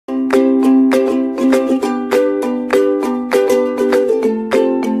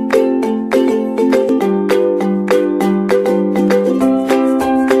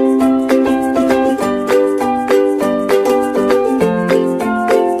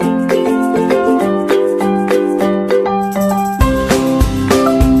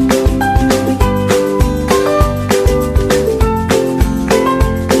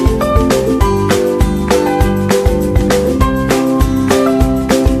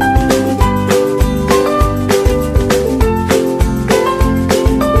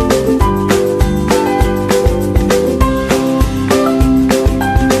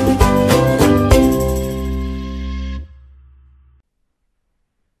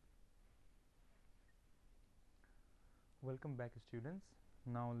Welcome back, students.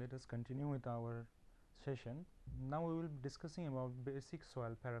 Now let us continue with our session. Now we will be discussing about basic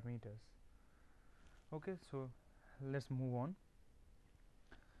soil parameters. Okay, so let's move on.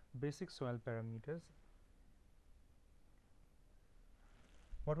 Basic soil parameters.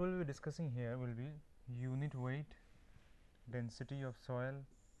 What we will be discussing here will be unit weight, density of soil,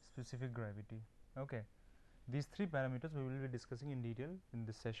 specific gravity. Okay, these three parameters we will be discussing in detail in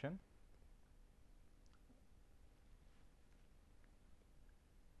this session.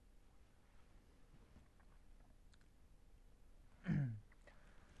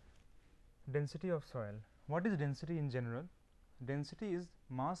 Density of soil. What is density in general? Density is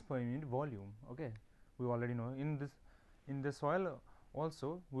mass per unit volume. Okay, we already know in the soil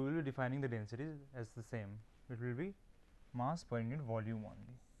also we will be defining the density as the same. It will be mass per unit volume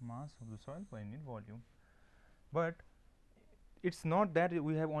only, mass of the soil per unit volume. But it's not that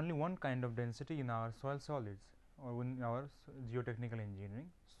we have only one kind of density in our soil solids or in our geotechnical engineering.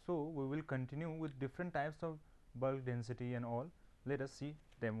 So we will continue with different types of bulk density and all. Let us see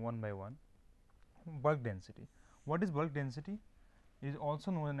them one by one. Bulk density. What is bulk density? It is also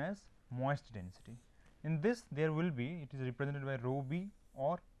known as moist density. In this there will be, it is represented by rho b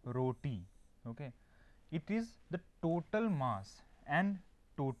or rho t. Okay, it is the total mass and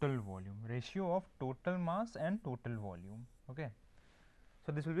total volume, ratio of total mass and total volume. Okay,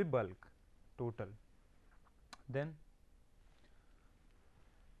 so this will be bulk total. Then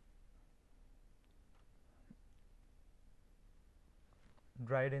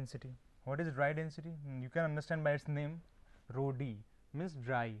dry density. What is dry density? You can understand by its name, rho d means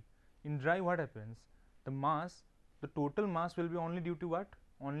dry. In dry, what happens? The mass, the total mass will be only due to what?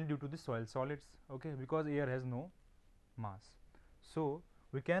 Only due to the soil solids. Okay, because air has no mass. So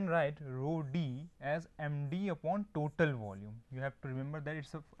we can write rho d as md upon total volume. You have to remember that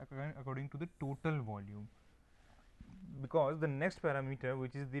it's according to the total volume, because the next parameter,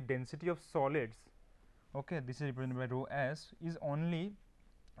 which is the density of solids, okay, this is represented by rho s, is only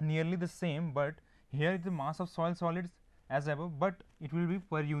nearly the same, but here is the mass of soil solids as above, but it will be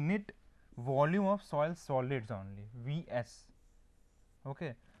per unit volume of soil solids only, Vs.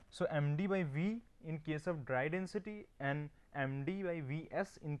 Okay, so md by V in case of dry density and md by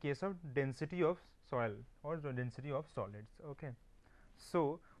Vs in case of density of soil or the density of solids. Okay,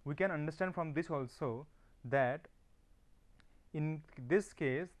 so we can understand from this also that in this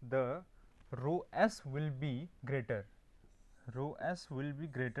case the rho s will be greater, rho s will be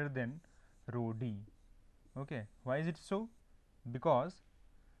greater than rho d. Okay, why is it so? Because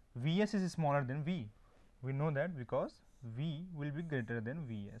Vs is smaller than V. We know that because V will be greater than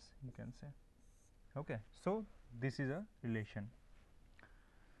Vs, you can say. Okay, so this is a relation.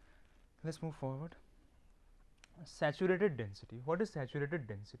 Let's move forward. Saturated density. What is saturated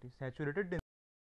density? Saturated density